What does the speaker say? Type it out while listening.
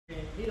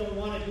You don't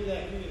want to do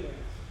that, do you, Lance?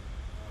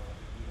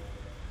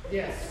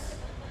 Yes.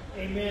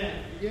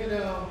 Amen. We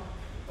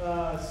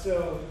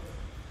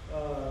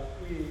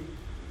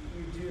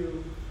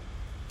do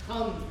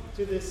come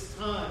to this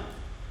time.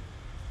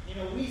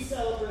 We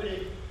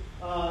celebrated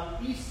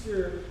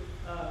Easter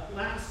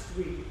last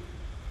week,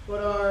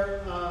 but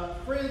our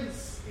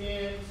friends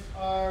and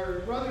our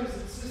brothers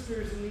and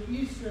sisters in the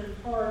eastern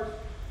part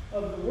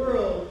of the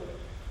world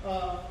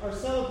are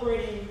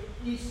celebrating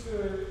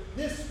Easter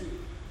this week.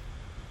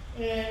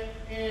 And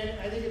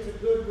I think it's a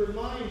good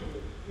reminder,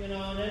 and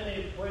then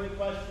they bring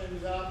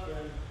questions up,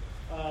 and,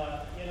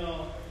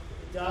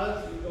 it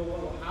does. You go,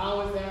 well,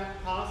 how is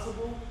that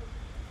possible?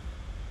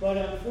 But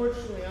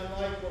unfortunately,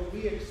 unlike what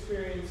we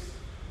experienced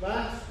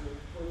last week,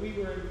 where we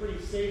were in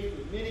pretty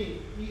safety,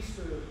 many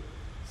Easter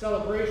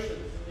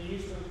celebrations in the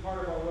eastern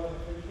part of our world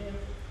have been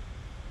canceled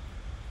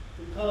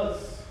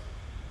because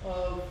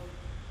of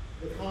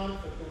the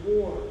conflict, the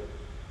war,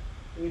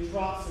 the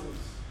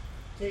atrocities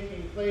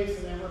taking place,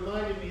 and that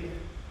reminded me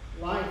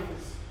that life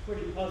is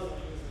pretty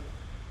puzzling,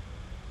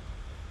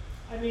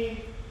 isn't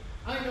it?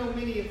 I know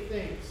many of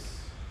things.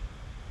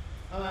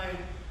 I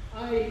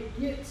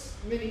get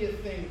many of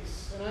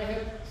things, and I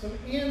have some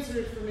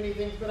answers for many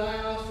things, but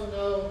I also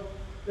know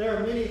there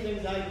are many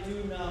things I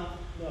do not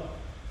know.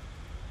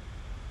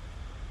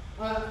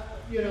 I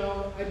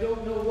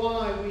don't know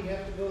why we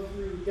have to go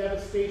through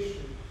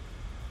devastation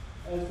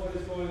as what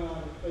is going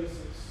on in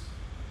places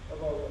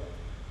of our world.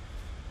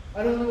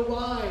 I don't know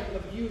why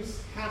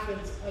abuse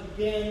happens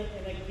again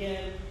and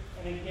again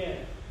and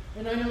again.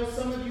 And I know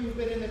some of you who've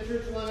been in the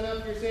church long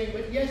enough, you're saying,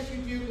 but yes,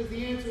 you do, because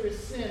the answer is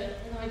sin.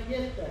 And I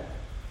get that.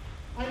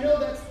 I know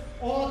that's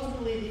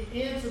ultimately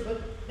the answer,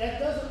 but that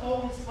doesn't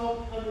always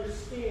help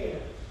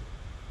understand.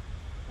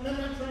 And I'm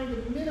not trying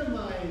to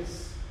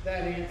minimize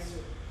that answer,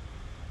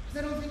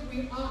 because I don't think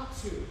we ought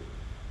to.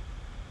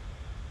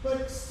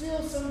 But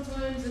still,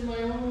 sometimes in my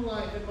own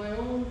life, in my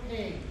own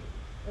pain,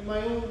 in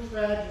my own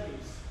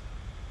tragedies,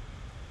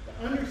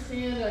 to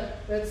understand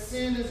that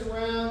sin is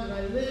around and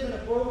I live in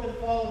a broken,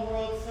 fallen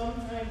world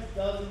sometimes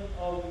doesn't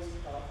always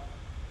help.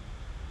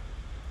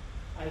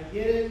 I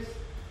get it,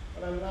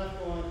 but I'm not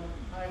going,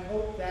 I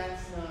hope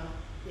that's not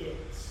it.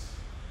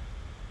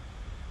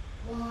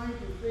 Why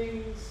do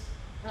things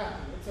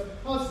happen? It's a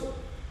puzzle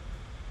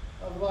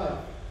of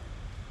life.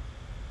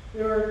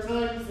 There are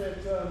times that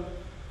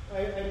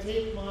I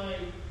take my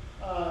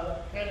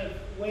kind of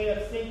way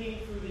of thinking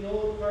through the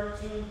old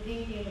cartoon,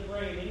 Pinky and the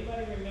Brain.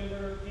 Anybody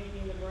remember Pinky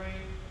and the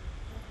Brain?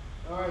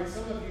 All right,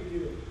 some of you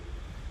do.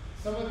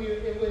 Some of you,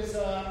 it was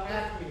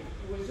Acme.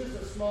 It was just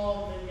a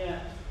small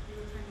vignette.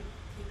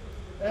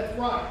 That's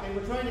right. They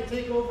were trying to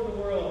take over the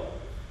world.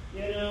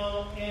 And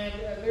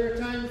there are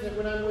times that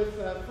when I'm with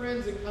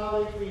friends and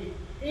colleagues, we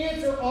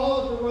answer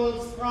all of the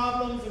world's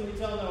problems and we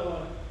tell no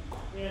one.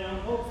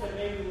 Hopes that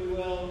maybe we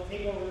will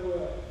take over the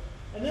world.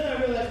 And then I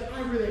realized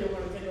I really don't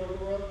want to take over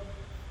the world.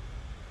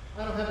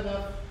 I don't have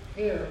enough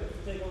hair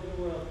to take over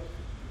the world.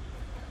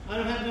 I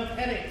don't have enough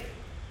headache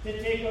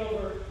to take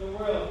over the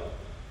world.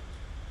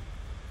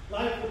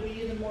 Life would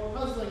be even more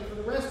puzzling for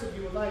the rest of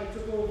you if I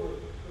took over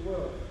the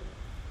world.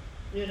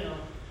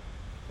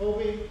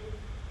 Hoping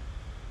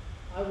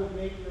I would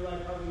make your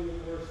life probably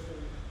even worse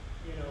than,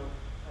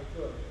 I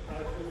could.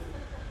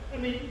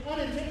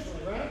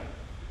 Unintentionally, right?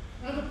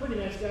 I'm a pretty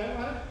nice guy,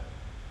 right?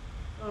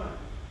 All right.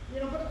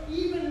 But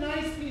even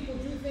nice people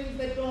do things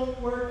that don't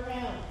work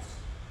out.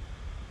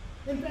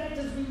 In fact,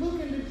 as we look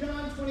into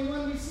John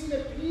 21, we see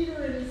that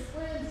Peter and his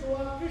friends go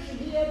out fishing.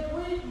 He had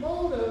great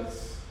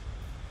motives,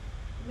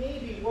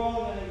 maybe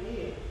wrong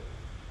idea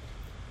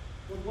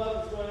with what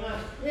was going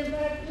on. In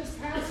fact, this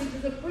passage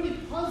is a pretty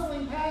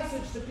puzzling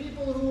passage to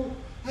people who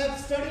have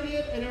studied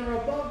it and are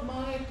above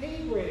my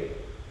pay grade.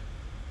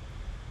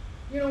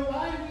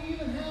 Why do we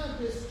even have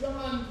this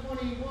John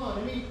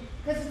 21?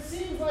 Because it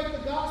seems like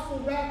the gospel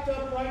wrapped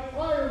up right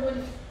prior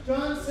when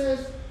John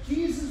says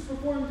Jesus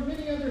performed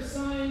many other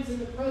signs in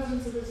the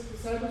presence of his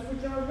disciples,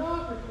 which are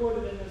not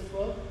recorded in this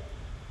book.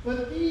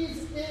 But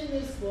these in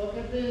this book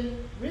have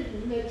been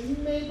written that you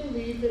may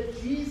believe that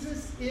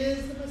Jesus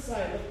is the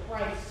Messiah, the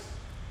Christ,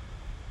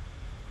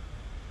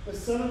 the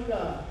Son of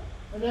God,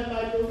 and that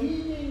by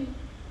believing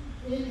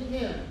in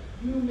him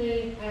you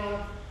may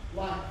have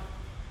life.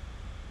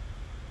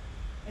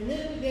 And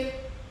then we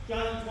get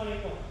John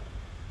 21.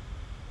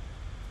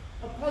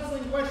 A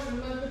puzzling question.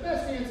 The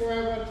best answer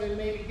I want to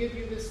maybe give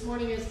you this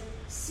morning is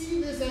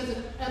see this as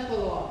an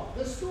epilogue.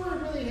 The story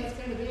really has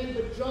kind of an end,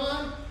 but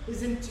John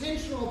is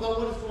intentional about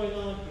what is going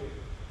on here.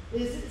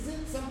 This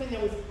isn't something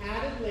that was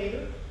added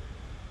later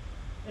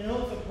in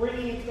hopes of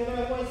bringing it together.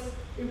 Otherwise,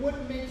 it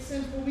wouldn't make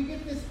sense. But we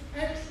get this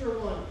extra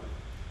one.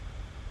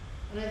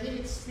 And I think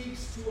it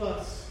speaks to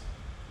us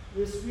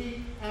this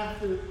week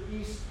after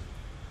Easter.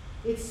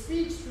 It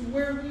speaks to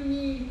where we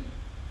need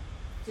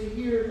to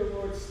hear the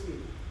Lord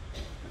speak.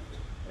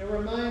 And it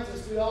reminds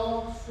us we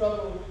all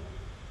struggle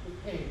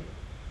with pain.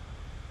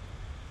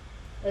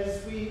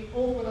 As we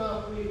open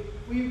up,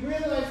 we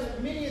realize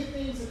that many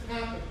things have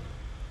happened.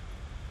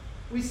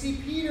 We see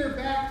Peter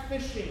back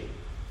fishing.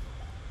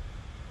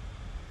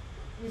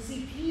 we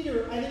see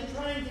Peter, I think,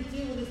 trying to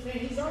deal with his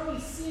pain. He's already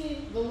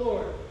seen the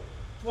Lord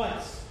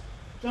twice.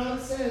 John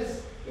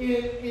says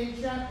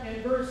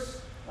in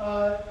verse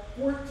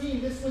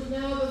 14, this was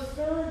now the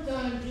third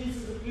time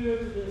Jesus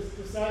appeared to his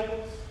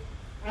disciples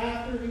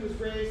after he was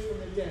raised from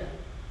the dead.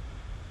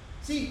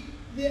 See,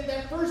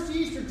 that first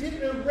Easter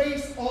didn't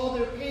erase all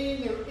their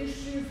pain, their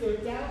issues, their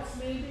doubts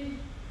maybe.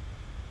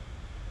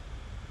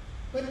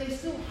 But they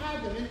still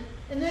had them.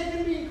 And that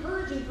can be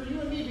encouraging for you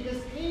and me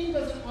because pain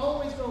doesn't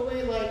always go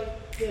away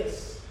like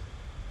this.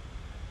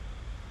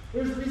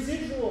 There's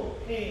residual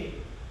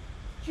pain,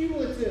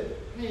 cumulative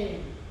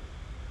pain.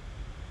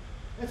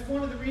 That's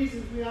one of the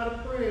reasons we ought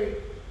to pray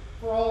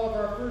for all of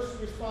our first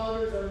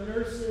responders, our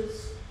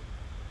nurses,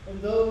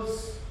 and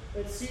those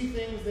that see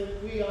things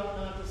that we ought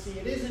not to see.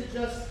 It isn't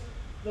just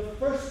the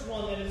first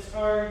one that is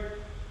hard.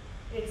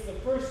 It's the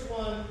first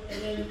one,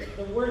 and then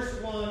the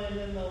worst one, and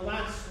then the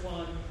last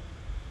one.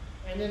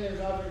 And then there's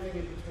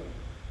everything in between.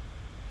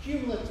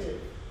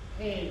 Cumulative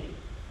pain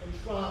and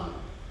trauma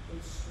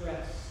and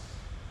stress.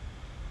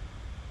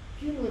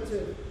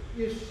 Cumulative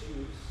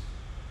issues.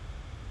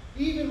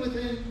 Even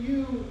within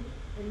you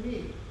and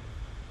me.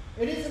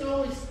 It isn't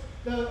always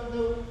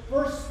the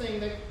first thing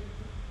that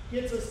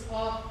gets us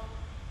off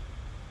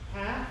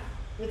path.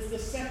 It's the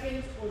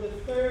second or the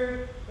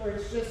third, or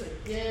it's just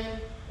again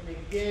and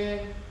again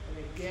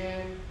and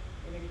again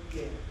and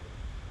again.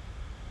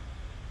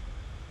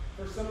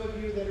 For some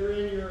of you that are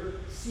in your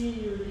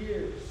senior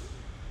years.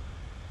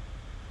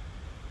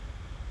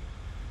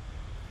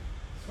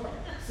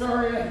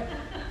 Sorry.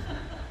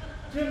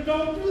 Jim,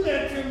 don't do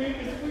that to me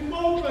because we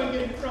both going to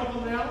get in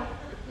trouble now.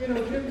 You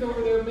know, Jim's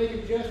over there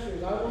making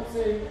gestures. I won't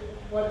say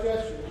what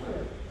gestures.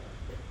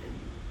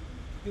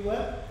 Do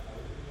what?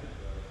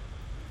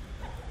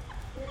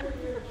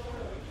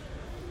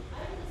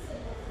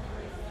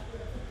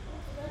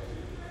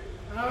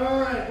 All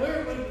right,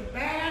 we're going to be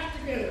back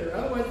together.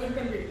 Otherwise, there's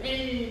going to be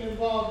pain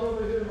involved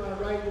over here to my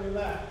right or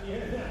left. You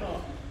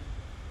know.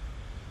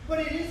 But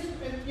it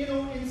isn't, you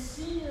know, in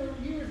senior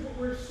years, what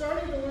we're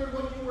starting to learn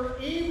what you were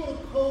able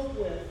to cope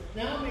with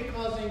now may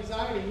cause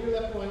anxiety. You're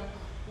left going,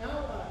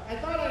 now I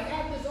thought I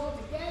had this all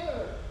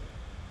together.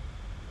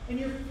 And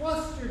you're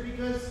flustered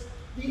because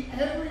the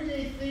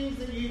everyday things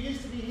that you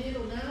used to be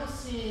handled now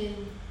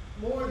seem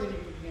more than you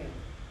can handle.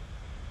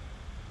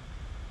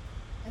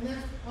 And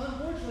that's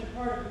unfortunately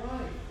part of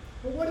life.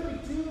 But what do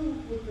we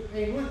do with the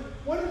pain?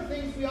 One of the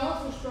things we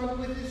also struggle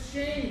with is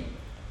shame.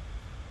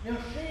 Now,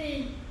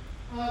 shame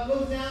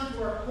goes down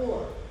to our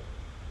core.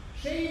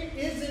 Shame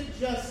isn't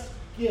just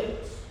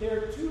guilt.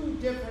 There are two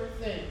different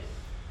things.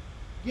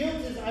 Guilt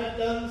is I've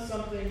done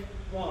something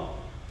wrong.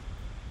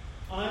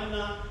 I'm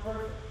not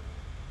perfect.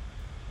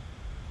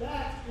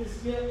 That is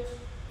guilt.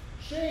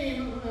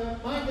 Shame,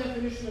 my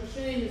definition of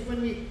shame is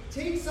when we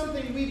take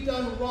something we've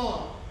done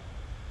wrong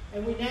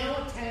and we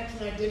now attach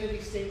an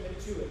identity statement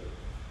to it.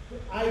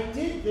 I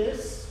did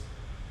this.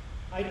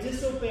 I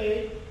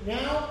disobeyed.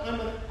 Now I'm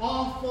an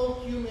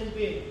awful human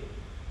being.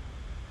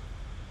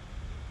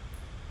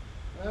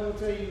 I will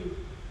tell you,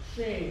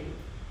 shame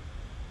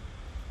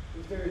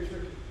is very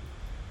tricky.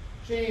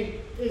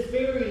 Shame is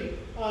very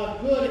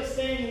good at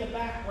staying in the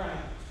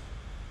background.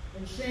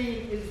 And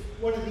shame is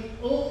one of the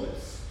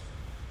oldest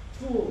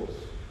tools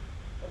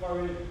of our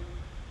enemy.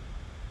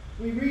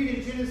 We read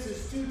in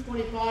Genesis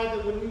 2:25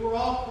 that when we were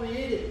all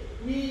created,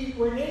 we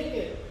were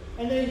naked,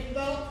 and they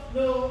felt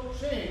no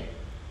shame.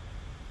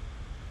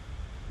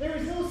 There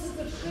was no sense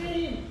of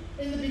shame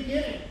in the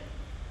beginning.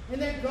 In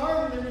that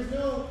garden, there was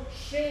no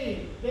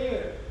shame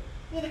there.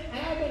 Then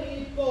Adam and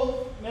Eve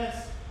both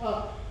messed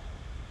up.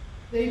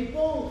 They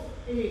both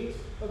ate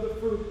of the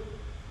fruit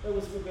that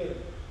was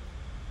forbidden.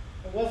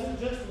 It wasn't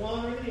just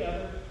one or the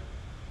other,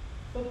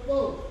 but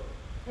both.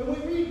 And we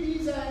read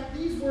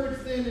these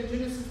words then in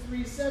Genesis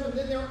 3:7,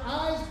 then their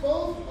eyes,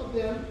 both of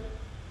them,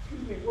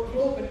 were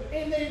open,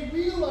 and they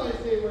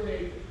realized they were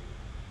naked.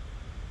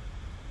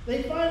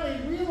 They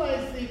finally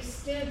realized the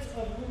extent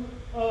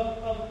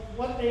of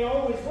what they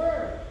always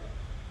were.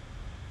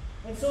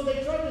 And so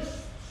they tried to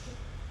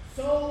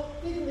sew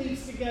fig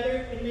leaves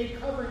together and made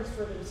coverings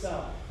for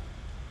themselves.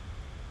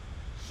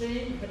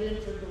 Shame had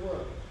entered the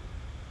world.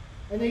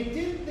 And they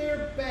did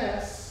their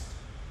best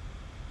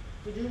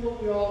to do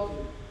what we all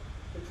do,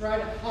 to try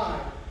to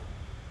hide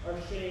our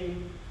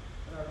shame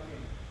and our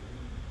pain.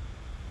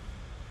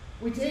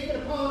 We take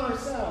it upon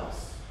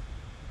ourselves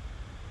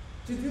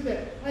to do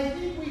that. I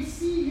think we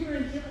see here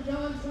in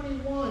John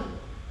 21,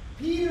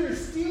 Peter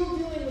is still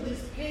dealing with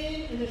his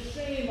pain and his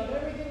shame of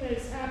everything that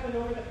has happened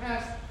over the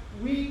past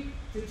week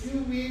to 2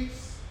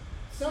 weeks,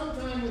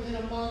 sometime within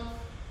a month.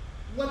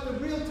 What the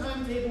real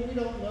timetable, we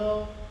don't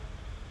know.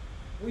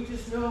 We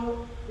just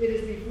know it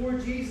is before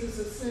Jesus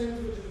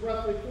ascends, which is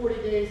roughly 40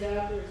 days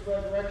after his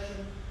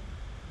resurrection,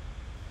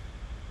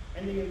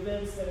 and the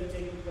events that have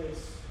taken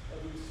place at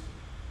Easter.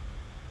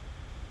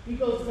 He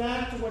goes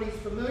back to what he's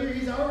familiar.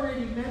 He's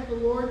already met the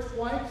Lord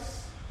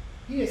twice.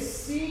 He has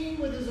seen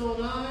with his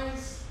own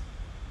eyes.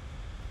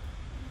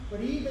 But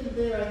even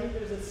there, I think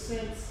there's a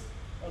sense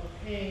of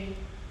pain,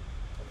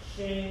 of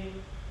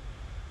shame,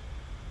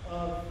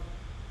 of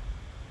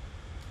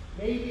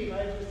maybe if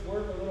I just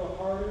work a little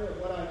harder at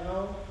what I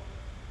know,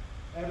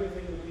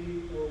 everything will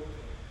be okay.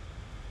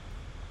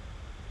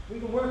 We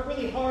can work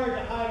really hard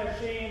to hide our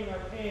shame and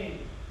our pain.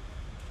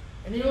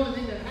 And the only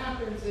thing that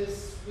happens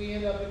is we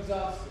end up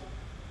exhausted.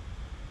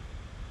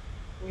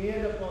 We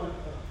end up on,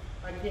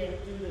 I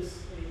can't do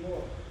this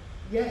anymore.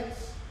 Yet,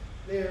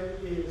 there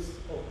is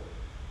hope.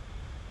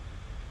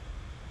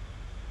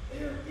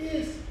 There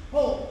is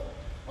hope.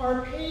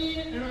 Our pain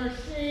and our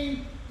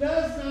shame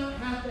does not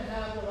have to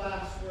have the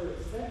last word.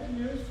 Is that good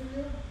news for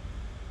you?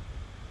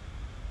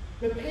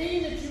 The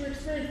pain that you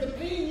experience, the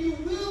pain you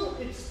will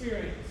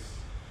experience,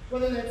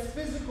 whether that's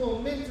physical,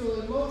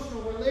 mental,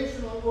 emotional,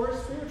 relational, or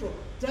spiritual,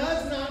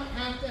 does not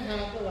have to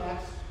have the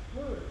last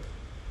word.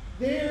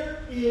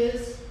 There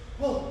is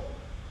hope.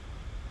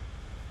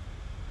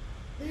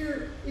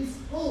 There is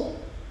hope.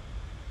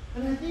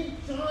 And I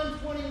think John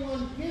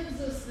 21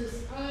 gives us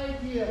this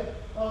idea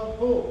of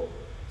hope.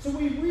 So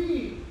we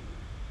read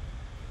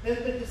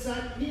that the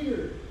disciples,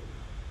 Peter,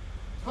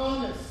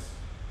 Thomas,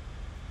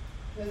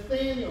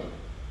 Nathaniel,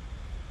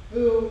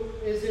 who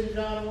is in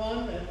John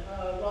 1,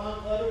 that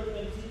Ron Clutter has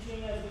been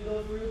teaching as we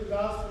go through the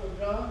Gospel of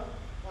John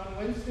on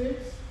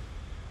Wednesdays.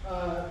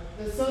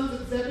 The sons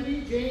of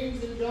Zebedee,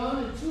 James and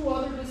John, and two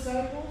other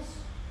disciples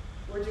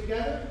were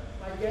together.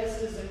 My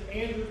guess is that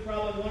Andrew's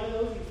probably one of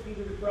those. He's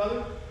Peter's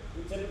brother.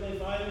 We typically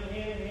find them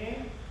hand in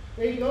hand.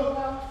 They go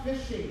out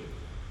fishing.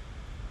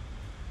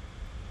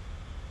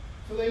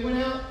 So they went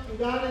out and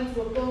got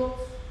into a boat,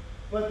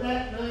 but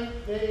that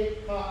night they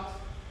caught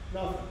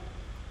nothing.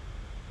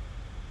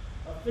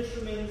 A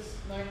fisherman's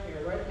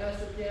nightmare, right,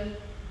 Pastor Ken?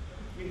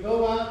 You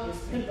go out, you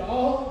spend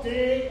all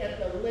day at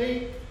the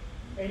lake,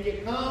 and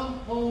you come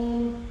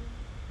home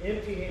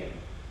empty-handed.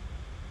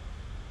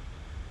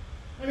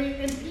 I mean,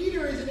 and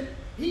Peter is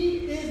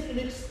an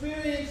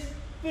experienced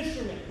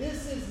fisherman.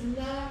 This is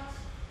not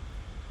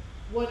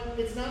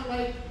it's not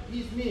like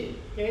he's me,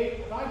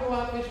 okay? If I go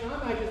out fishing, I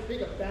might just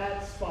pick a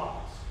bad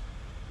spot.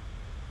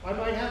 I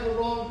might have the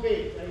wrong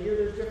bait. I hear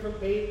there's different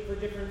bait for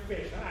different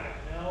fish. I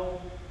don't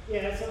know.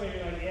 Yeah, some of you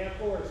are like, yeah, of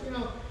course.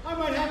 I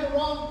might have the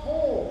wrong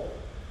pole.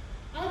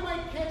 I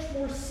might catch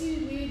more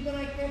seaweed than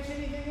I catch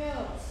anything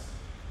else.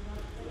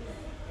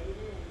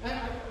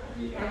 I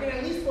can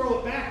at least throw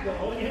it back,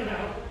 though,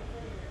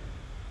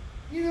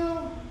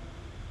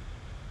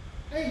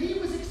 And he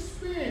was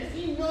experienced.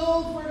 He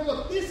knows where to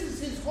look. This is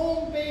his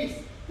home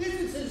base. This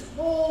is his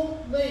home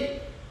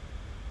lake.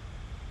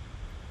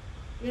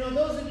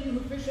 Those of you who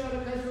fish out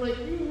of Kaiser Lake,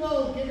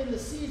 given the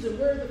season,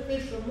 where the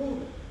fish are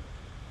moving.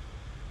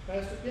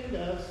 Pastor Ken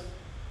does.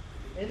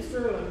 In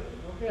Sterling.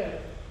 Okay.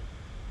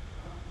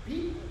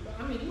 You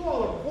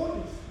all are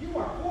pointers. You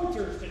are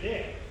pointers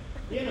today.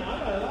 I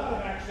got a lot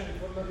of action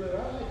from the good. I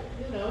like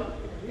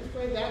it. You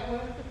sprayed that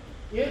one.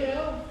 You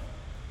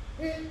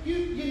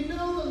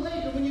know the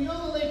lake, and when you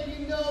know the lake,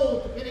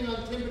 depending on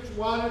temperature,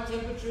 water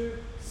temperature,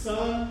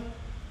 sun,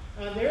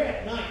 they're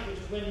at night, which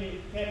is when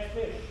you catch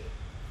fish,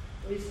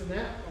 at least in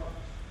that part.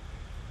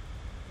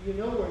 You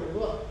know where to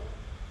look.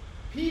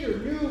 Peter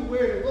knew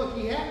where to look.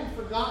 He hadn't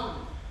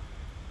forgotten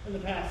in the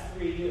past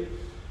 3 years.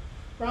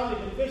 Probably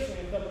been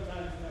fishing a couple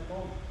times in that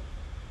moment.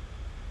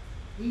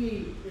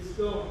 He is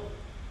going.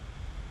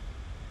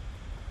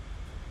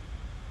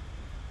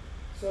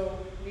 So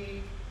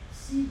we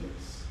see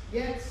this.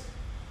 Yet,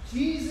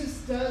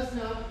 Jesus does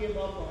not give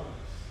up on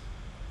us.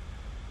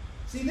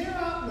 See, they're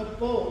out in the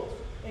boat,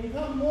 and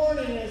come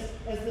morning as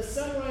the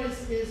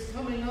sunrise is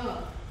coming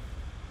up,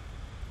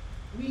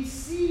 we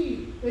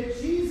see that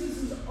Jesus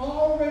is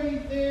already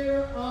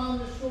there on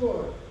the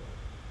shore.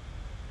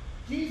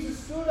 Jesus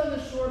stood on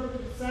the shore, but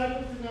the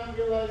disciples did not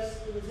realize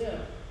it was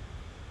him.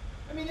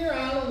 They're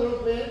out a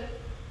little bit,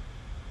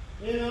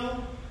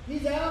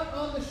 He's out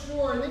on the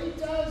shore, and then he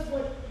does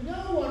what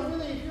no one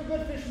really, if you're a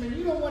good fisherman,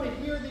 you don't want to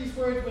hear these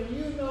words when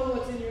you know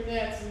what's in your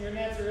nets and your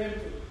nets are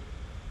empty.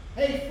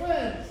 Hey,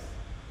 friends,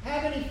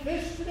 have any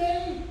fish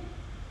today?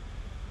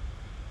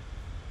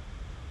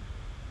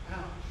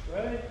 Ouch,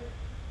 right?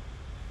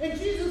 And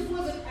Jesus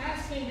wasn't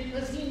asking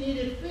because he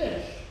needed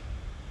fish.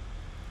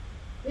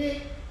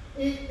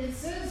 It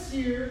says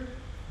here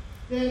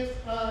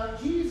that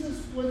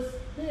Jesus was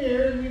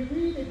there, and we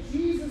read that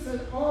Jesus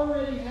had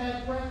already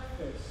had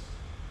breakfast.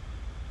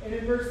 And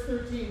in verse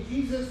 13,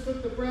 Jesus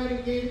took the bread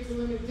and gave it to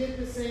them and did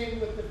the same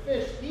with the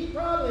fish. He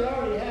probably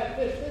already had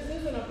fish. This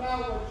isn't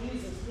about what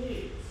Jesus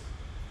needs.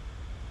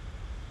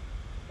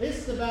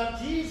 This is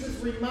about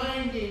Jesus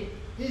reminding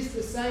his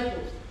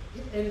disciples,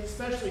 and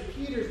especially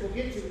Peter's we'll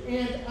get to,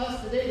 and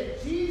us today,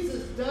 that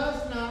Jesus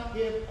does not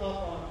give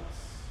up on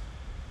us.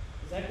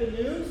 Is that good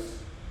news?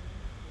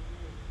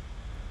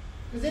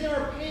 Because in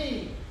our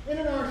pain, and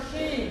in our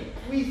shame,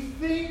 we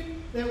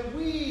think that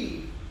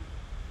we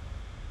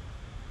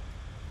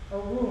are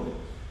ruined.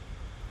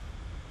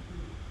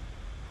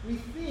 We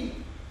think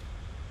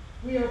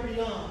we are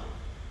beyond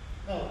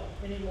help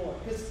anymore.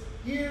 Because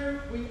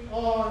here we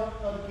are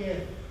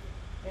again,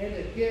 and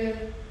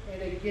again,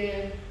 and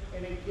again,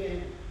 and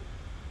again.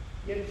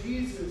 Yet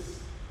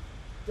Jesus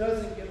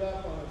doesn't give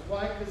up on us.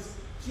 Why? Because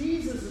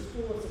Jesus is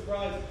full of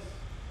surprises.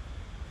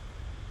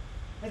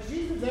 Has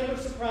Jesus ever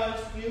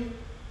surprised you?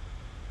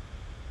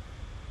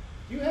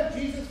 Do you have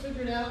Jesus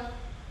figured out?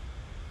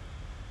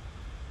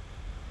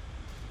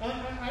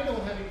 I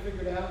don't have him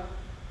figured out.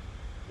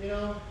 You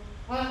know,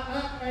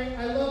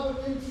 I love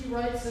what N.T.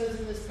 Wright says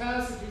in this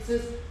passage. He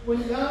says,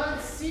 when God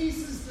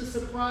ceases to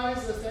surprise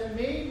us, that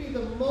may be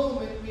the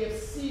moment we have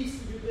ceased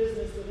to do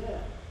business with him.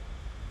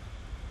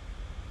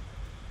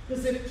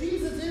 Because if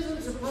Jesus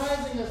isn't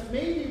surprising us,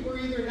 maybe we're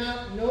either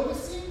not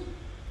noticing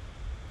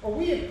or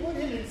we have put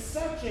him in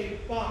such a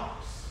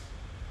box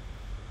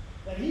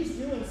that he's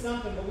doing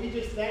something,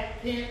 but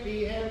that can't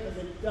be him because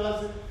it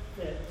doesn't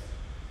fit.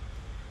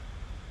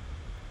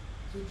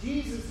 So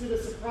Jesus did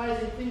a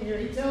surprising thing here.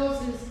 He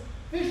tells his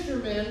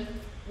fishermen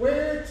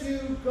where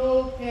to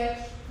go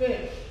catch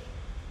fish.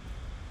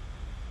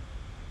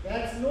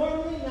 That's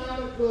normally not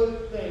a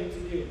good thing to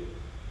do.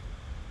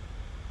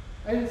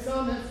 And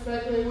some have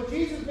speculated, well,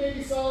 Jesus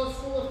maybe saw us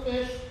full of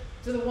fish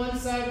to the one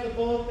side of the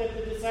boat that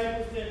the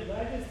disciples didn't.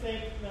 But I just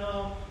think,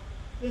 no,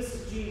 this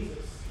is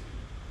Jesus.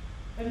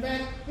 In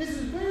fact, this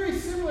is very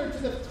similar to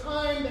the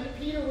time that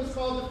Peter was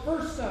called the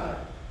first time,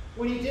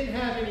 when he didn't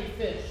have any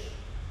fish.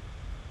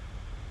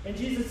 And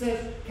Jesus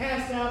says,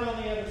 cast out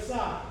on the other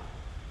side.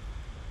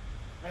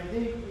 I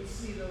think we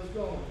see those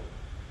going.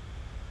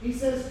 He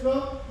says,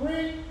 go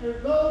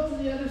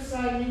to the other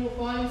side and you will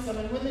find some.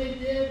 And when they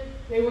did,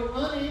 they were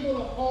unable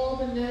to haul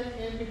the net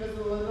in because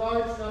of the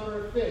large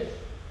number of fish.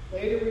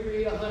 Later we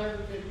read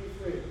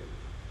 153.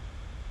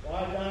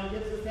 Why John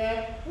gives us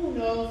that? Who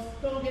knows?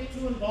 Don't get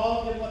too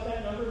involved in what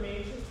that number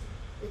means.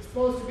 It's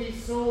supposed to be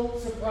so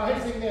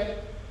surprising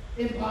that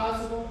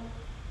impossible.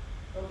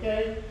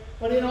 Okay?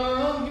 But in our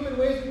own human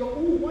ways, we go,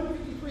 ooh,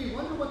 153,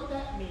 wonder what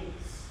that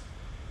means.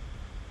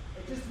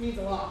 It just means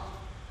a lot.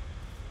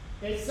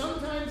 Okay,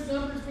 sometimes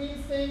numbers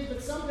mean things,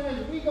 but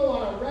sometimes we go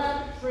on a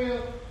rabbit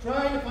trail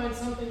trying to find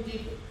something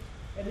deeper.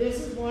 And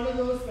this is one of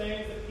those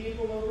things that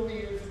people over the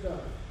years have done.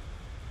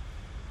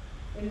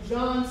 And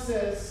John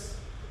says,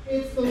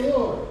 it's the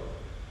Lord.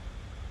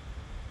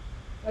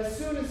 As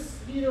soon as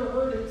Peter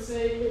heard him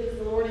say, it is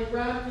the Lord, he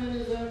wrapped in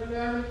his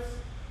undergarments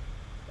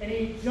and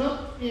he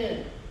jumped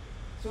in.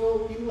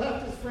 So he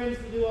left his friends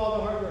to do all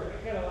the hard work.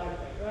 I kind of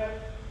like that, right?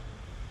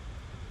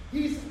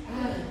 He's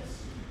at it.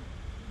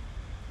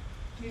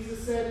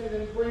 Jesus said to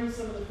them, bring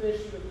some of the fish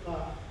you have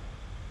caught.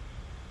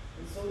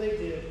 And so they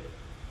did.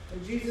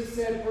 And Jesus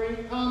said,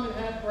 come and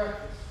have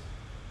breakfast.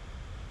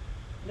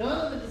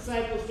 None of the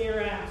disciples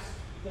dare ask,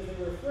 because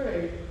they were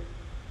afraid,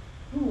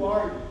 who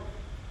are you?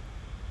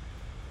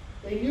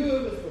 They knew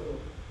it was the Lord.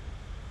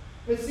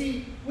 But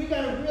see, we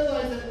got to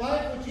realize that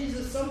life with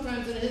Jesus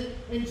sometimes,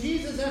 in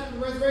Jesus after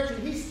the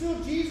resurrection, he's still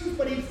Jesus,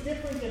 but he's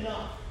different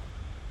enough.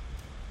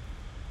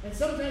 And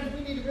sometimes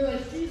we need to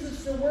realize Jesus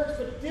still works,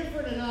 but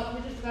different enough.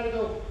 We just got to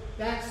go,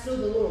 that's still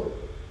the Lord.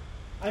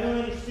 I don't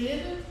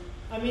understand it.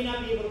 I may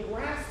not be able to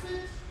grasp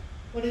it,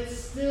 but it's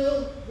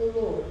still the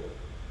Lord.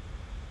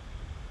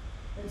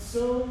 And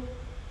so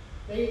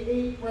they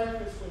ate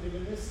breakfast with him.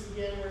 And this is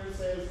again where it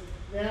says,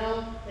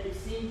 now they've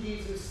seen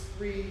Jesus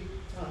 3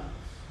 times.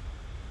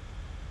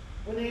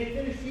 When they had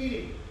finished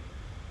eating,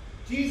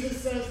 Jesus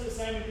says to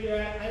Simon Peter,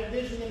 I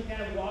envision them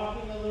kind of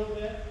walking a little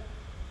bit.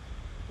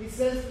 He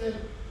says to them,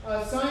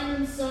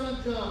 Simon, son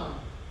of John,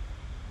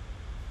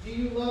 do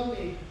you love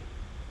me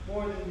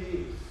more than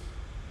these?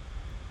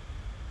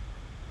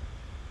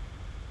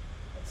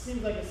 That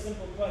seems like a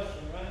simple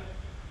question, right?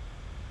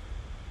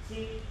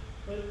 See,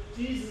 but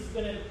Jesus is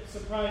going to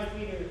surprise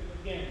Peter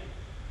again.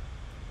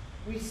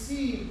 We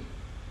see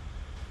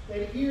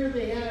that here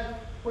they have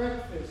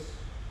breakfast.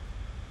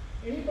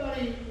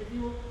 Anybody,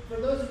 for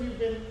those of you who've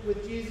been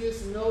with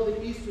Jesus and know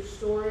the Easter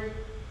story,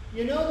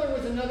 you know there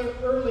was another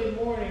early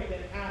morning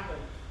that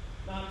happened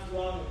not too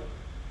long ago.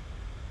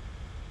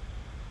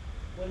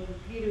 When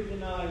Peter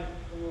denied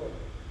the Lord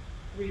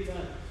 3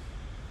 times.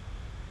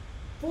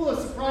 Full of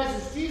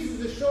surprises, Jesus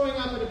is showing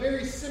up at a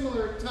very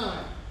similar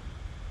time.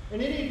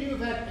 And any of you who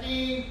have had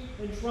pain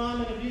and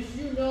trauma and abuse,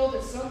 you know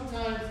that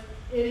sometimes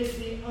it is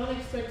the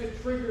unexpected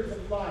triggers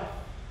of life.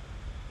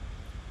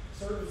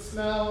 Certain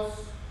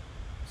smells,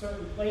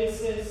 certain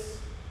places,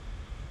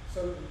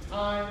 certain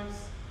times,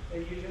 that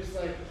you're just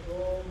like,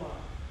 oh my.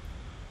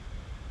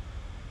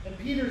 And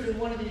Peter's in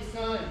one of these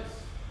times.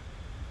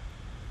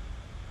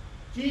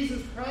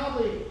 Jesus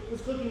probably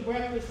was cooking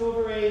breakfast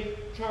over a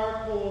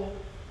charcoal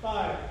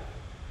fire.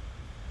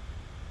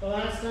 The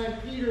last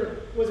time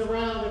Peter was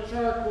around a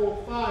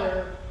charcoal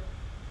fire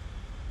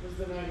was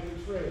the night he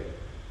betrayed.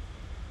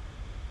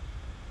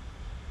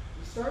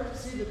 You start to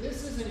see that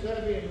this isn't going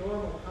to be a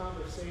normal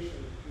conversation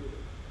with Peter.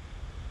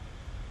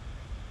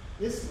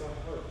 This is going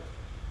to hurt.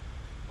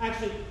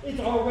 Actually, it's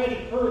already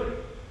hurting.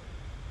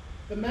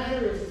 The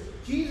matter is,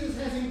 Jesus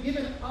hasn't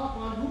given up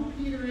on who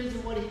Peter is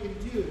and what he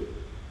can do.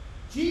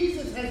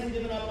 Jesus hasn't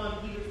given up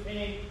on Peter's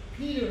pain.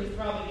 Peter has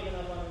probably given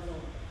up on his own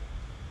pain.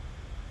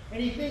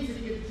 And he thinks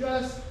that he could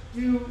just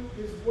do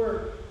his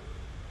work.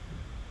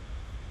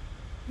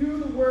 Do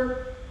the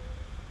work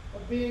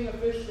of being a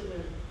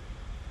fisherman.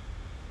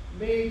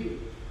 maybe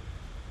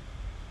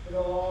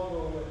it'll all go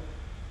away.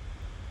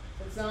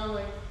 Does it sound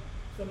like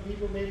some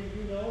people maybe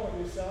you know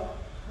or yourself?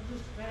 I'll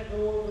just kind of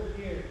go over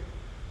here.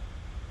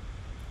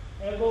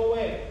 And it'll go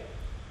away.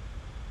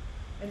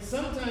 And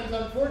sometimes,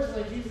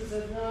 unfortunately, Jesus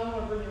says, no, I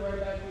want to bring you right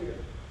back here.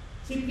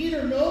 See,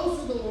 Peter knows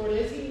who the Lord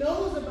is. He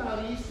knows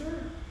about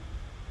Easter.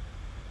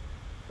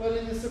 But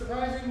in the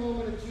surprising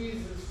moment of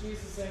Jesus,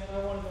 Jesus is saying, I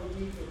want to go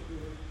deeper,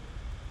 Peter.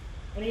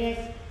 And he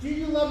asks, do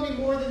you love me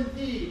more than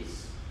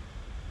these?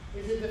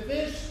 Is it the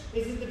fish?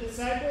 Is it the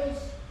disciples?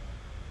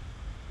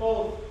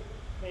 Both,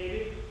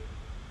 maybe.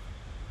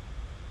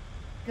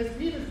 Because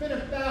Peter's been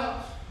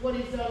about what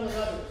he's done with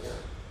others.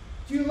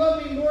 Do you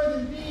love me more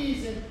than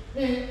these?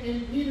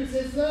 And Peter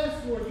says,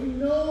 yes, Lord, you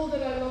know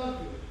that I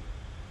love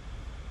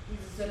you.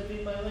 Jesus said,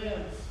 feed my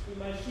lambs, feed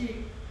my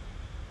sheep.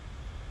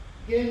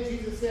 Again,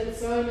 Jesus said,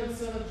 Simon,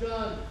 son of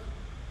John,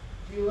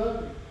 do you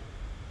love me?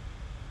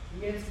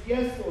 He answered,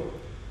 yes, Lord.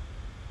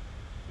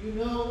 You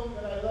know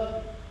that I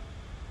love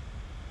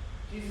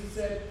you. Jesus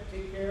said,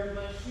 take care of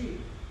my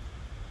sheep.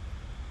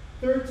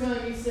 Third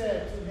time he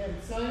said to him,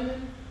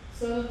 Simon,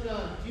 son of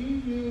John, do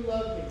you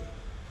love me?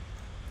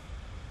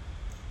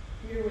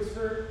 Peter was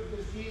hurt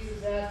because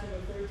Jesus asked him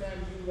a third time,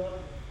 do you love me?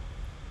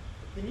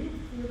 Can you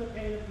feel the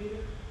pain of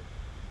Peter?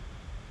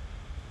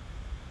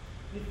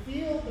 You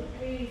feel the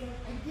pain.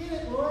 I get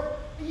it, Lord.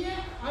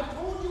 Yeah, I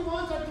told you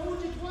once, I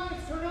told you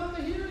twice. Turn up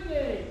the hearing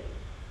aid.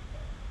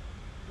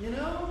 You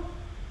know?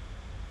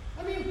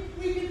 I mean,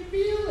 we can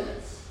feel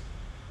it.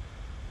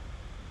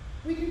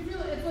 We can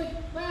feel it. It's like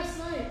last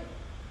night,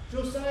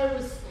 Josiah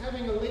was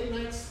having a late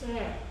night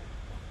snack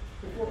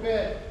before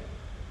bed.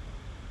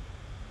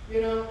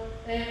 You know,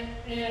 and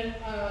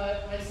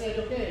I said,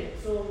 okay,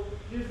 so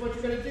here's what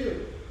you're going to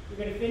do. You're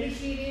going to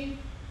finish eating,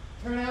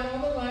 turn out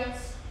all the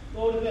lights,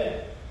 go to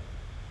bed.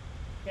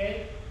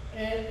 Okay?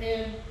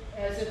 And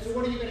I said, so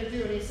what are you going to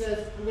do? And he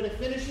says, I'm going to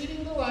finish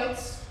eating the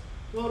lights,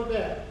 go to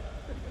bed.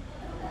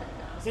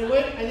 I said,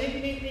 wait, I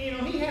think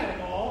he had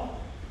them all.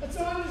 And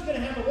so I'm just going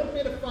to have a little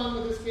bit of fun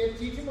with this kid,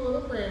 teach him a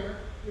little grammar.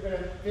 You're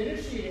going to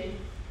finish eating,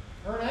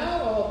 turn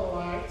out all the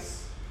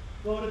lights,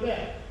 go to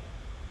bed.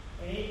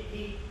 And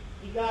he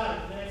got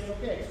it. And I said,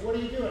 okay, so what are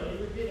you doing?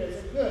 He repeated it.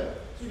 I said, good.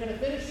 So you're going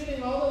to finish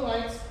eating all the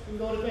lights and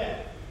go to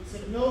bed. He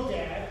said, no,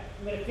 Dad.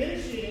 I'm going to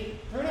finish eating,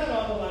 turn out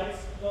all the lights,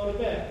 and go to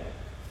bed.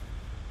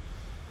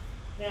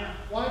 Now,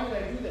 why did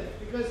I do that?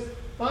 Because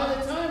by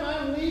the time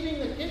I'm leaving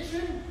the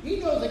kitchen, he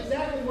knows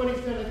exactly what he's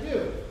going to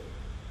do.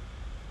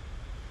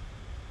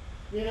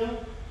 You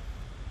know?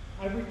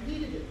 I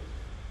repeated it.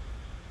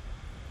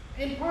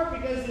 In part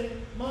because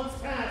in months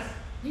past,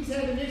 he's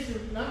had an issue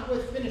not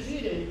with finish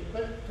eating,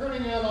 but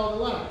turning out all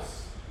the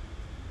lights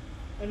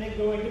and then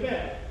going to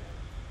bed.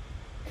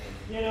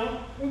 You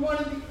know? We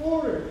wanted the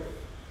order.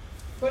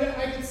 But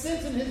I could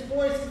sense in his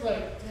voice, he's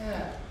like,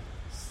 Dad,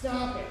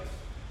 stop it.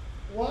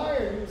 Why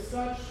are you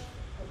such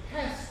a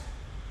pest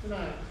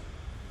tonight?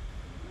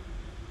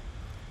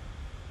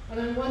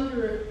 And I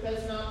wonder if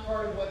that's not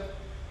part of what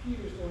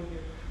Peter's going to do.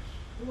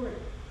 Gosh, Lord,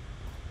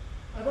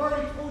 I've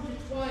already told you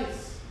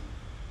twice.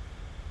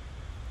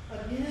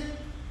 Again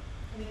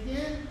and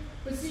again.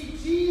 But see,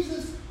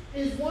 Jesus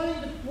is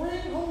wanting to bring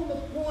home the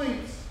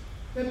point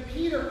that,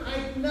 Peter,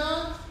 I've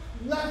not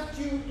left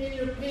you in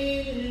your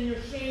pain and in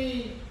your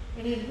shame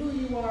and in who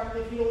you are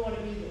if you don't want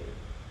to be there.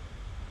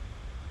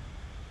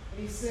 And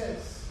he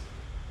says,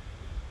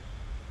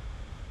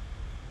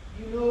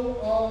 you know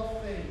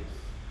all things.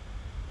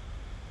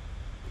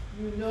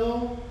 You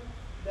know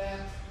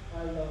that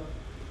I love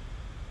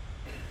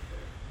you.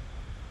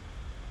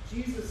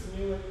 Jesus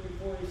knew it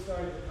before he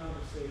started the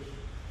conversation.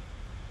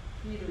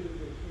 Peter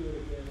would do it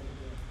again and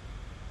again.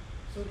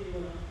 So do you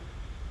and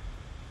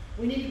I.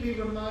 We need to be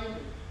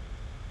reminded.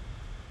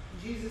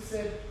 Jesus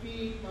said,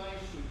 feed my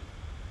sheep.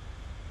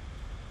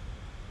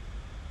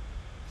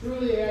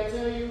 Truly, I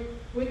tell you,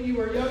 when you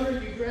were younger,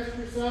 you dressed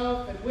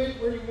yourself and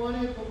went where you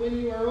wanted, but when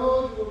you are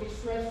old, you will be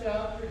stretched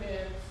out your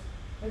hands,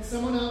 and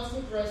someone else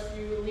will dress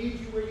you and lead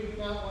you where you do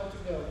not want to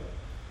go.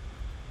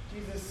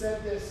 Jesus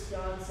said this,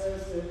 John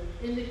says, to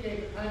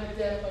indicate the kind of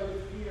death by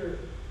which Peter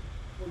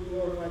would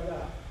glorify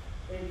God.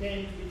 And it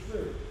came to be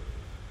true.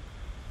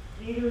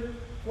 Peter,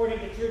 according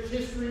to church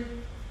history,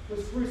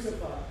 was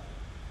crucified,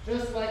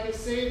 just like his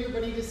Savior,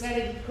 but he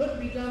decided he couldn't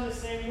be done the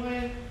same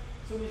way,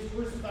 so he was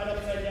crucified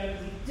upside down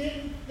because he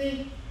didn't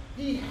think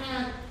he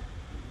had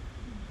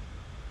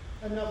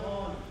enough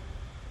honor.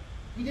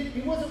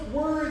 He wasn't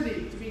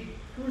worthy to be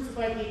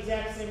crucified the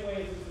exact same way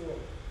as his Lord.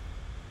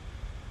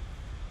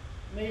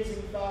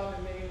 Amazing thought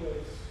in many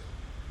ways.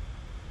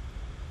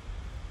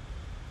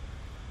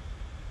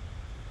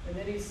 And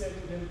then he said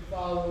to them,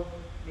 follow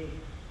me.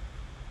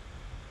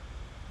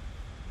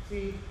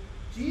 See,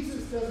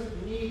 Jesus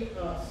doesn't need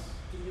us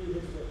to do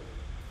his work.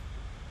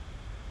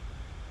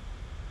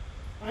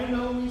 I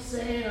know we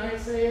say and I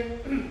say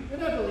it,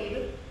 and I believe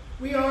it.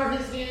 We are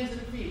his hands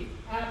and feet.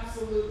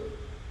 Absolutely.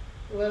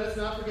 But let us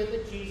not forget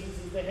that Jesus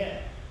is the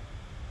head.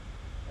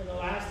 And the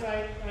last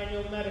I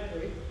know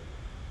medically,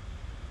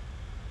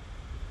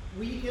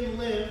 we can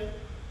live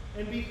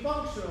and be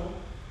functional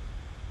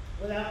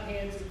without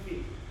hands and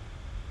feet.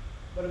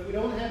 But if we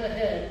don't have a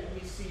head,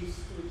 we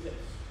cease to exist.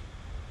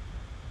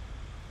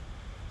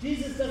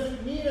 Jesus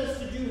doesn't need us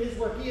to do his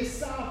work. He is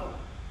sovereign.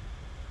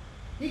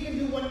 He can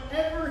do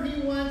whatever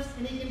he wants,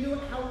 and he can do it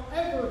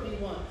however he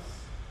wants.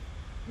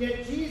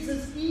 Yet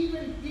Jesus,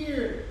 even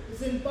here,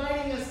 is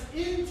inviting us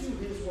into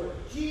his work.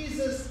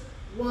 Jesus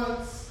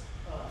wants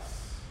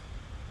us.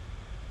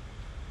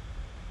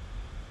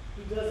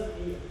 He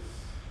doesn't need us.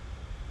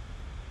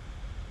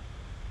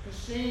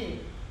 Because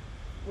shame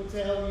will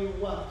tell you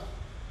what?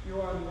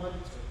 You are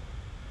unwanted.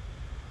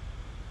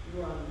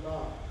 You are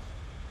unloved.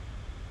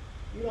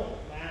 You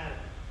don't matter.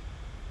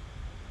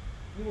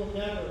 You will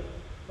never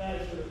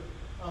measure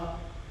up.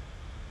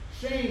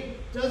 Shame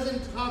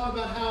doesn't talk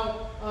about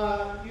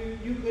how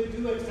you could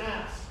do a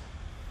task.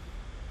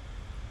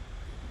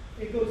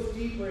 It goes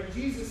deeper. And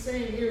Jesus is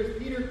saying here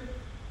is, Peter,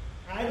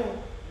 I don't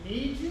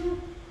need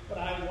you, but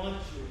I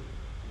want you.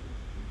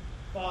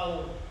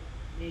 Follow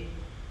me.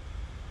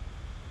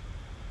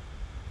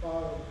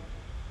 Follow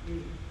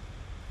me.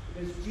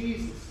 Because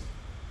Jesus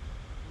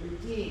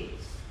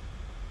redeems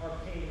our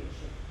pain and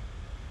shame.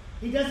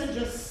 He doesn't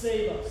just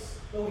save us,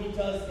 though he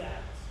does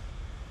that.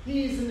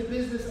 He is in the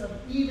business of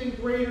even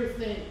greater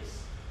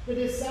things. The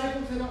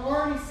disciples had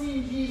already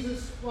seen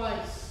Jesus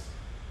twice.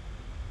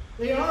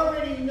 They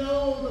already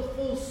know the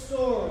full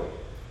story.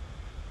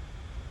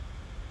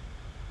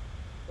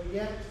 But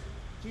yet,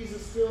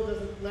 Jesus still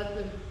doesn't let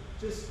them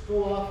just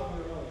go off on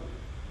their own.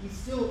 He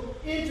still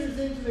enters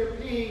into their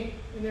pain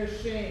and their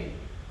shame,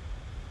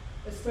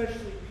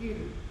 especially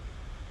Peter.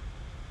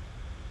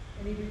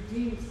 And he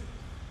redeems them.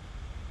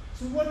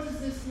 So what does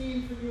this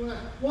mean for you and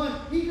I? One,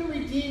 he can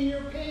redeem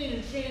your pain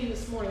and shame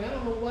this morning. I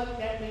don't know what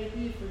that may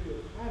be for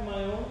you. I have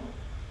my own.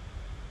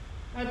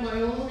 I have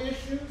my own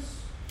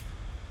issues.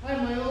 I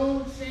have my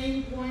own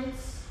shame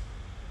points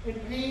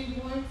and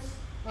pain points.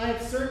 I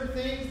have certain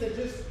things that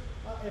just,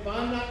 if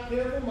I'm not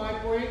careful, my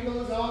brain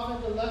goes off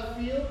into left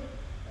field,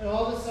 and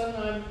all of a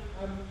sudden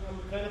I'm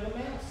kind of a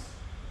mess.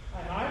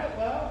 I hide it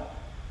well,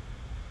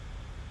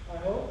 I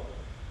hope.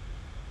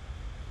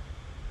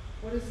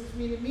 What does this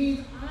mean? It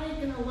means I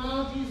can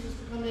allow Jesus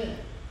to come in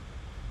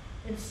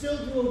and still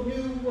do a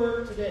new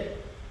work today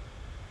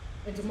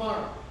and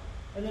tomorrow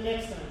and the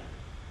next time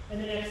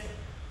and the next time.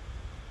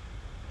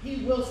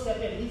 He will step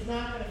in. He's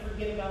not going to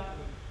forget about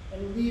me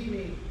and leave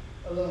me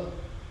alone.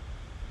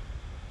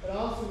 It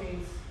also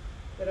means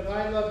that if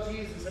I love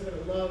Jesus, I'm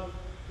going to love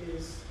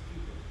his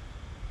people.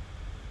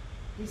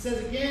 He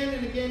says again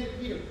and again to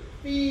Peter,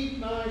 feed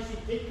my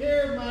sheep, take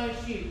care of my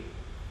sheep.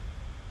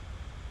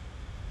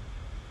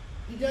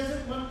 He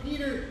doesn't want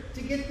Peter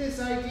to get this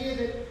idea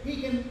that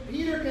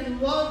Peter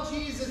can love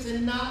Jesus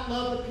and not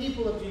love the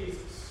people of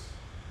Jesus.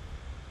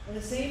 And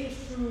the same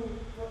is true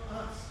for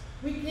us.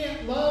 We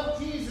can't love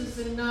Jesus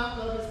and not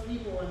love his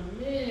people. And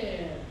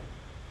man,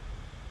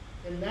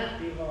 can that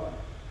be hard.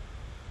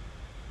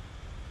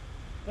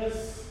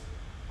 Because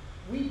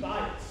we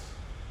bite.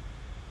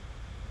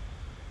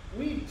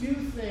 We do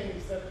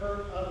things that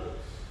hurt others.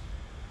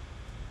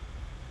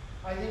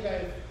 I think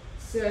I've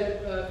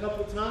said a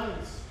couple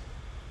times,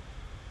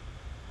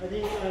 I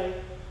think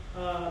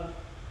I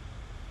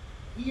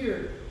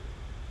hear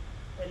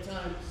at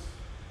times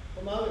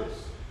from others.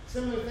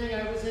 Similar thing,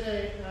 I was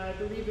in I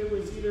believe it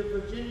was either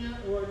Virginia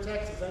or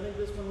Texas. I think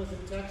this one was in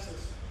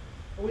Texas.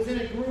 I was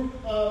in a group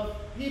of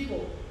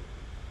people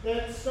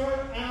that start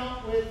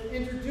out with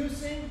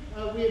introducing.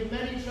 We had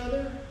met each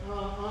other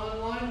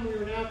online. We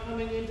were now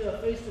coming into a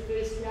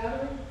face-to-face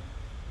gathering.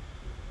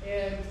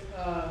 And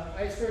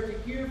I start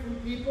to hear from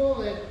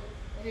people,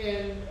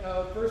 and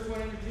first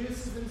one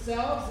introduces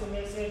themselves, and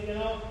they say,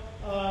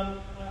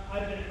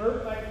 I've been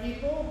hurt by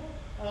people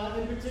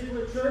in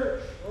particular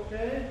church.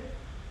 Okay,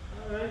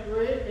 all right,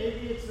 great.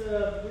 Maybe it's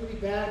a really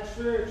bad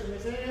church, and they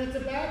say, it's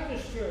a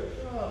Baptist church.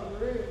 Oh,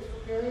 great.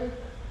 Okay,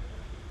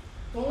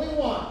 it's only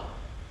one.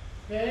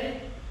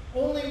 Okay,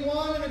 only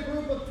one in a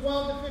group of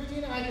 12 to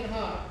 15 I can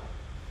hide.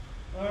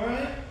 All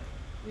right,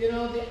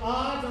 the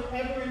odds are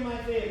ever in my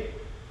favor.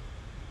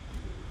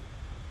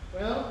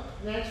 Well,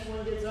 next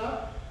one gets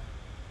up.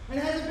 And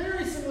it has a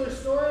very similar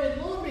story,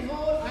 and lo and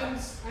behold, I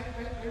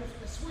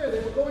swear they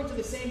were going to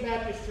the same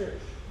Baptist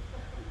church.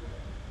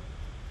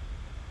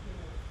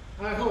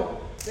 I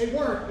hope. They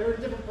weren't. They were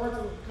in different parts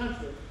of the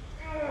country.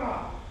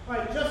 All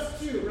right, just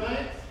two,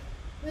 right?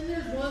 Then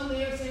there's one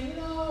there saying,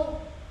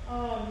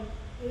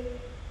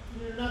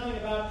 nothing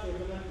about you.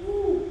 I'm like,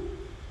 ooh,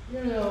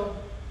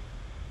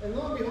 And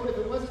lo and behold, if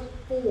it wasn't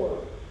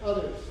four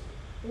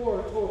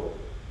total.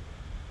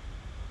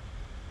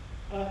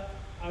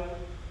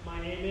 My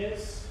name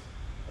is,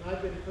 and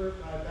I've been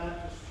hurt by a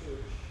Baptist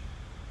church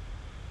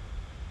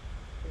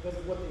because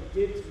of what they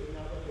did to me,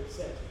 not what they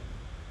said to me.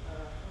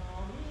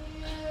 Oh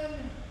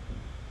man,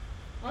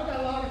 I got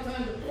a lot of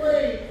time to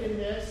pray in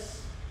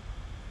this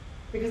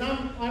because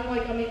I'm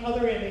like on the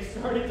other end. They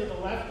started to the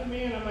left of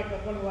me, and I'm like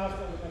one of the last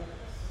ones.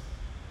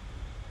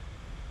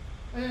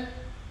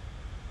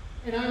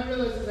 And I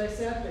realized as I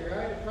sat there,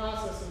 I had to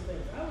process some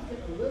things. I was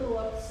getting a little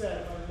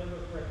upset, if I remember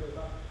correctly,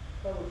 about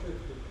fellow church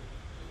people.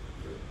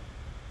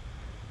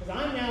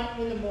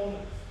 not in the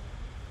moment.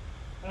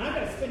 And I've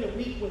got to spend a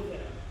week with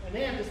them. And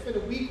they have to spend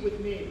a week with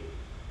me.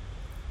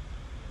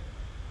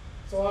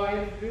 So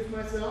I introduce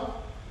myself,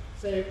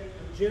 say,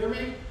 I'm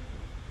Jeremy,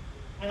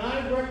 and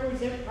I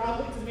represent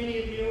probably to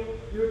many of you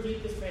your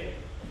deepest pain.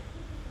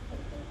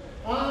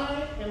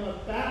 I am a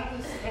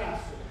Baptist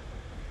pastor.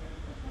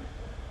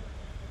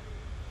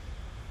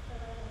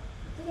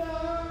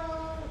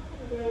 Ta-da!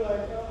 They're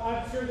like, oh,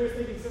 I'm sure they're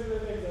thinking similar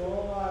things.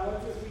 Oh my,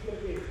 what's this week going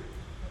to be? You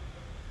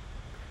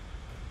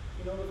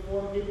know the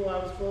 4 people I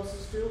was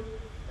closest to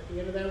at the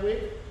end of that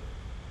week?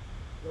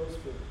 Those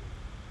 4.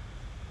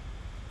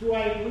 Do I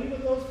agree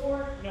with those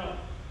 4? No.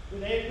 Do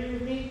they agree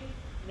with me?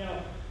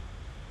 No.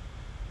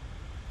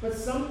 But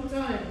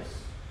sometimes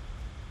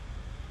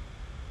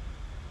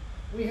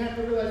we have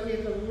to realize we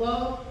have to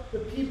love the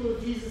people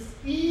of Jesus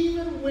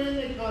even when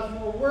they cause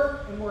more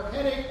work and more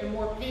headache and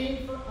more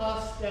pain for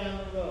us down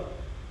the road.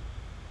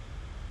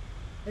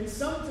 And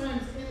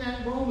sometimes in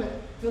that moment,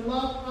 to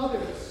love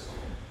others,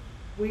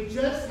 we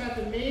just have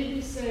to maybe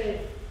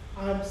say,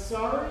 I'm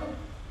sorry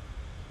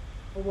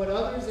for what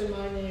others in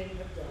my name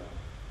have done.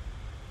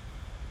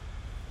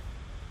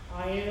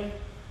 I am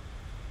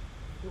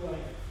who I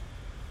am.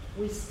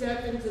 We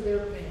step into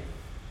their pain.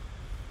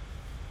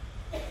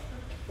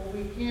 But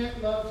we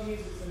can't love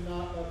Jesus and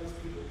not love his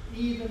people,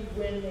 even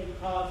when they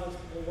cause us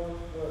to want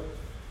work.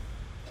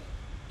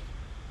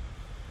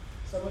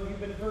 Some of you have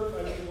been hurt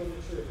by people in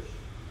the church.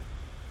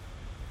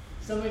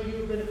 Some of you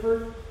have been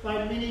hurt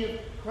by many of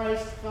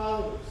Christ's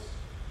followers.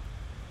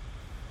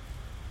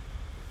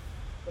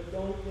 But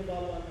don't give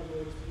up on the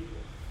Lord's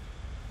people.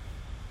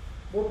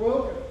 We're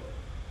broken.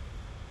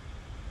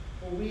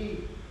 But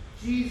we,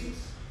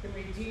 Jesus, can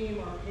redeem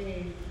our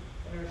pain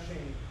and our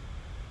shame.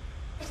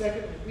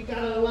 Secondly, we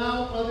got to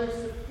allow others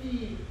to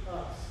feed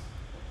us.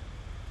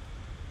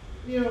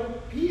 You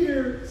know,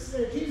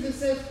 Jesus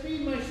says,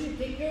 feed my sheep,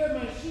 take care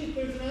of my sheep.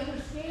 There's an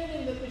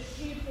understanding that the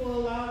sheep will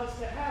allow this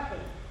to happen.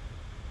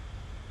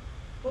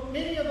 But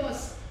many of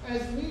us,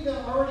 as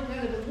Linda already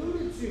kind of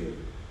alluded to,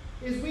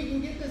 is we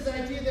can get this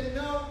idea that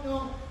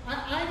no,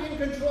 I can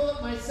control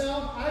it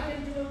myself. I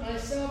can do it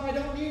myself. I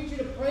don't need you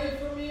to pray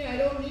for me. I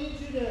don't need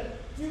you to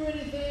do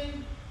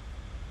anything.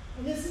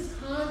 And this is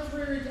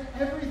contrary to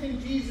everything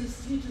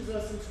Jesus teaches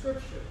us in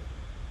Scripture.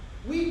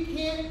 We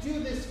can't do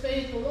this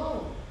faith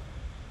alone.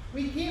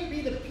 We can't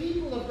be the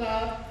people of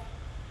God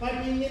by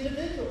being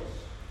individuals.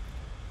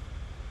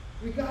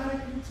 We got to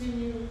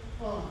continue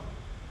on.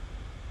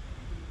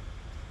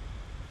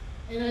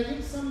 And I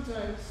think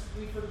sometimes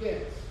we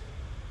forget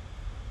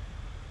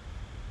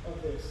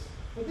of this.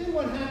 But then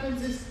what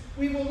happens is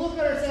we will look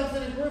at ourselves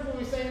in a group and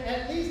we say,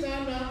 at least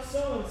I'm not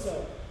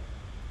so-and-so.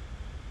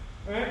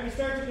 All right? We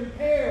start to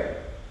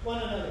compare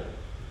one another.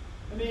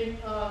 I mean,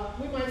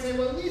 we might say,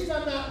 well, at least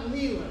I'm not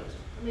Leland.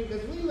 I mean,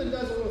 because Leland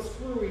does a little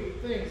screwy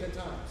things at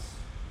times.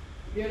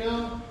 You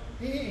know?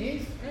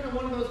 He's kind of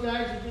one of those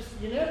guys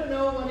you never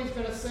know what he's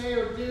going to say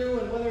or do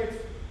and whether it's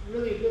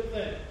really a good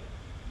thing.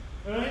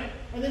 All right?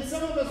 And then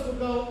some of us will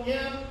go,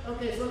 yeah,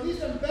 okay, so at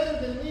least I'm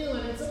better than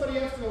Leland. And somebody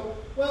else will go,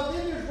 well,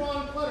 then there's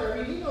Ron Clutter. I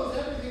mean, he knows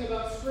everything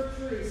about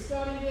Scripture. He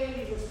studied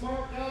it. He's a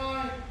smart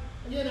guy.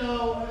 You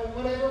know,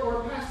 whatever.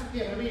 Or Pastor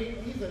Kim. I mean,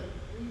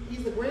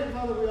 he's the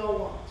grandfather we all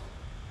want.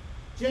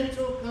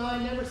 Gentle,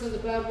 kind, never says a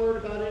bad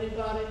word about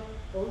anybody.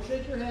 Don't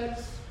shake your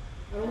heads.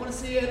 I don't want to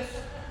see it.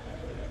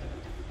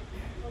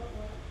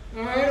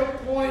 All right, a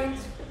point.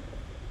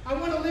 I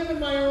want to live in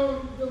my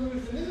own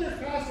delusion. Then there's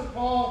Pastor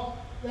Paul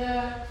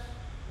that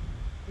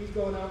he's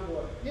going out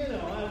for it. You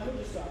know, we'll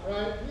just stop,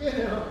 right?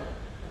 You know.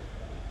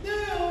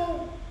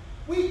 No,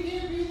 we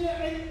can't be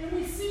there. And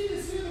we see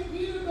this here that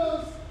Peter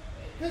goes,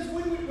 because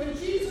when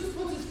Jesus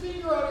puts his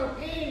finger on our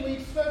pain,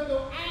 we start to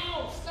go,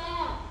 ow,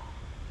 stop.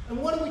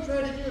 And what do we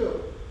try to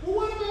do? Well,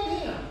 what about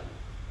him?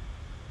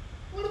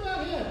 What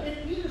about him?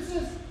 And Peter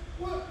says,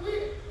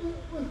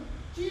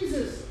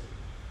 Jesus,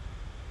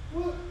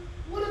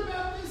 what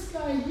about this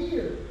guy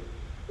here?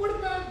 What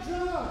about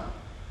John?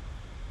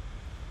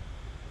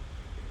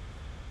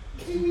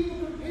 See, we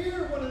can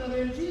compare one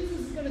another, and Jesus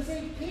is going to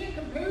say, you can't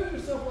compare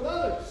yourself with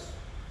others.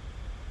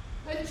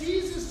 And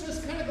Jesus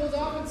just kind of goes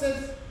off and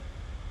says,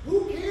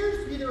 who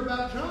cares, Peter,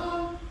 about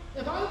John?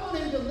 If I want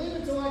him to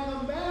live until I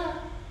come back,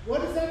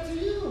 what is that to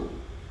you?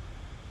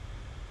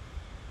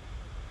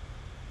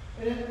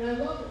 And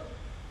I love it.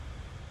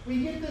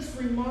 We get this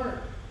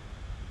remark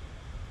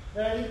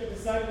that I think the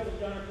disciples of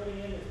John are putting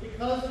in this.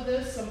 Because of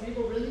this, some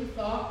people really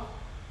thought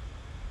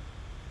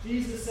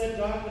Jesus said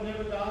John would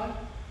never die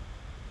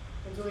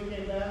until he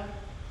came back.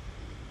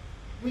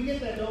 We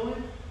get that, don't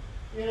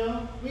we? You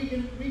know, we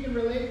can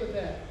relate with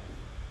that.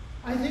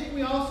 I think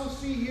we also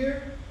see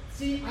here,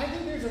 I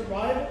think there's a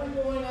rivalry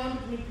going on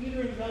between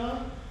Peter and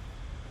John.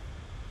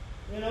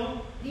 You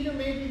know, Peter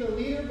may be the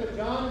leader, but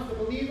John is the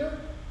believer.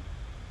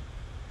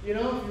 You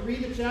know, if you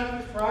read the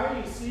chapters prior,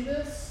 you see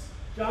this.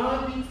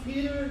 John beats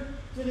Peter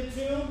to the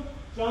tomb.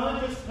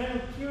 John just kind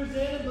of peers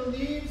in and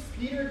believes.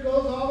 Peter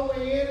goes all the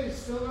way in and is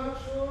still not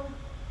sure.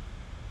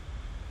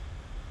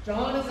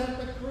 John is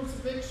at the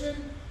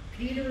crucifixion.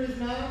 Peter is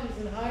not.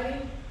 He's in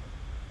hiding.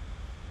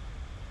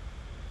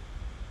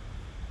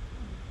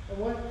 And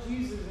what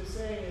Jesus is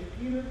saying is,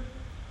 Peter,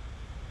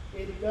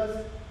 it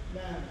doesn't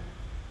matter.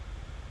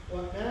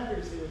 What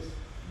matters is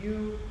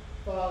you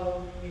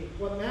follow me.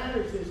 What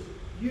matters is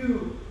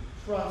you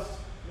trust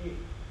me.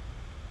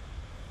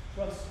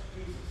 Trust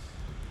Jesus.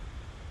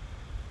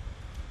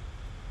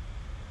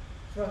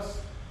 Trust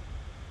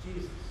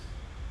Jesus.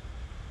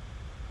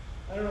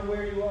 I don't know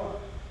where you are.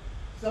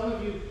 Some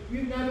of you,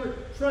 you've never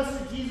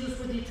trusted Jesus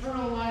with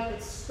eternal life.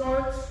 It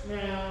starts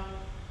now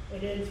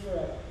and ends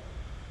forever.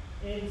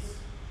 Ends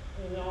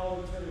in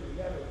all eternity.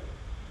 Never.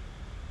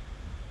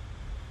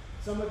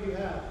 Some of you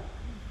have.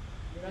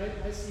 And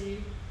I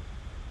see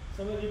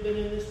some of you have been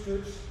in this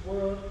church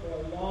world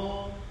for a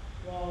long,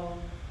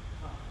 long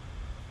time.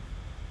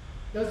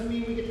 Doesn't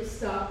mean we get to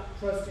stop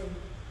trusting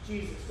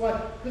Jesus.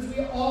 Why? Because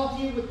we all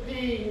deal with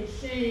pain and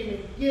shame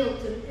and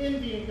guilt and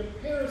envy and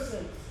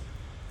comparisons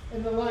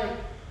and the like.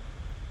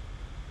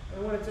 And I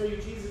want to tell you,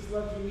 Jesus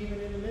loves you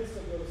even in the midst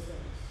of those things.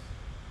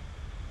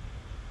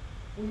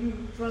 Will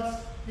you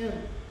trust Him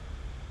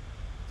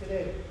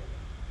today?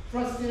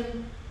 Trust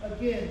Him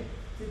again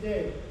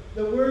today.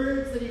 The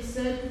words that He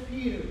said to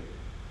Peter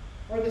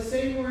are the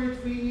same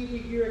words we need to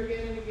hear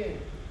again and again.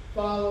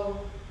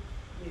 Follow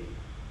me.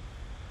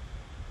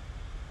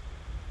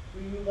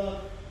 Do you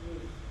love me?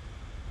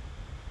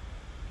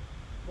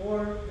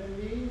 More than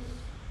these?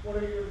 What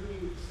are your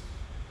needs?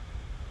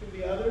 It can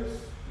be others.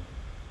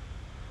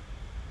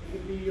 It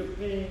can be your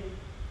pain,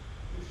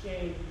 your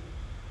shame,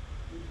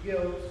 your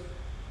guilt,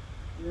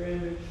 your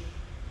image,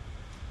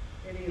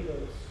 any of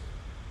those.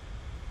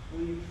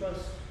 Will you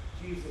trust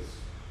Jesus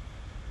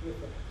with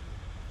them?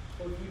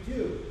 Or if you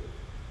do,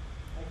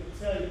 I can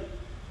tell you,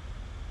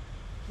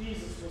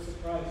 Jesus will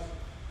surprise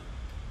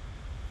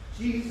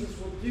you. Jesus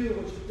will do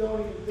what you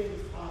don't even think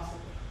is possible.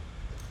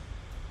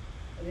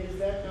 And is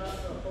that not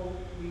the hope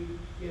we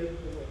give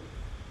the world?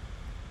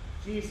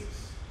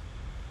 Jesus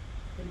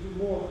can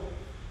do more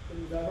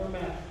than you've ever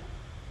imagined.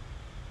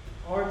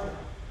 Our job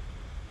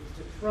is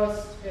to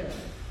trust Him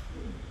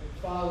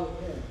and follow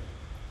Him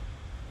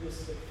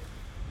this day.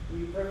 Will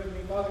you pray with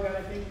me? Father God,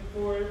 I thank you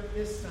for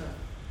this time.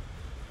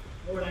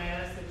 Lord, I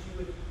ask that you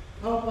would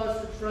help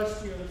us to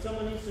trust you. And if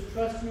someone needs to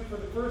trust you for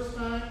the first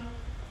time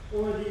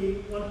or the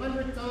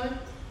 100th time,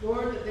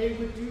 Lord, that they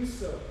would do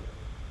so.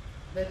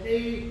 That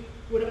they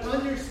would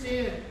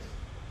understand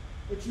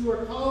that you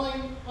are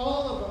calling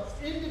all of us,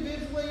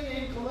 individually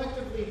and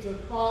collectively, to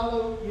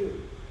follow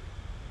you.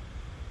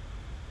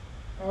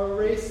 Our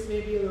race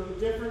may be a little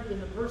different than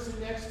the person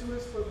next to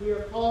us, but we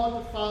are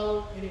called to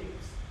follow anyways.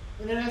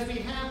 And then as we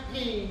have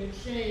pain and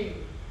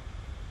shame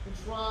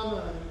and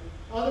trauma and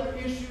other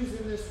issues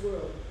in this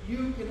world,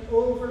 you can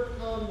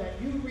overcome that.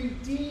 You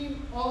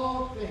redeem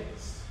all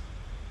things.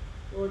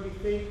 Lord, we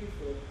thank you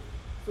for it.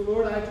 So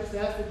Lord, I just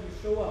ask that you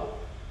show up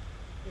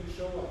and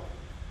show up.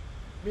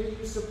 May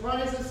you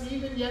surprise us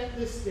even yet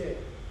this day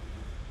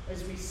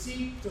as we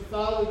seek to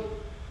follow you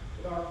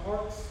with our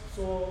hearts,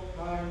 soul,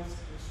 minds,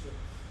 and strength.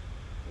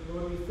 And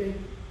Lord, we thank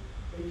you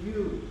that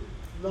you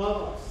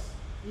love us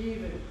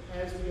even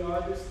as we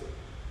are this day.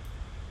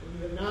 And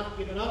you have not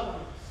given up on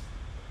us,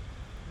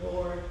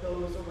 nor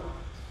those around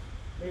us.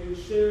 May we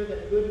share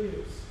that good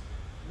news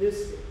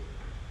this day.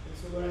 And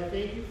so, Lord, I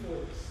thank you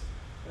for this.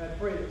 And I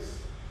pray this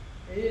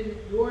in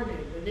your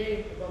name, the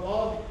name above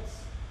all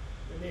names,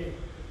 the name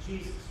of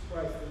Jesus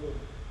Christ the Lord.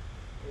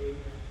 Amen.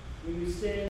 Will you stand?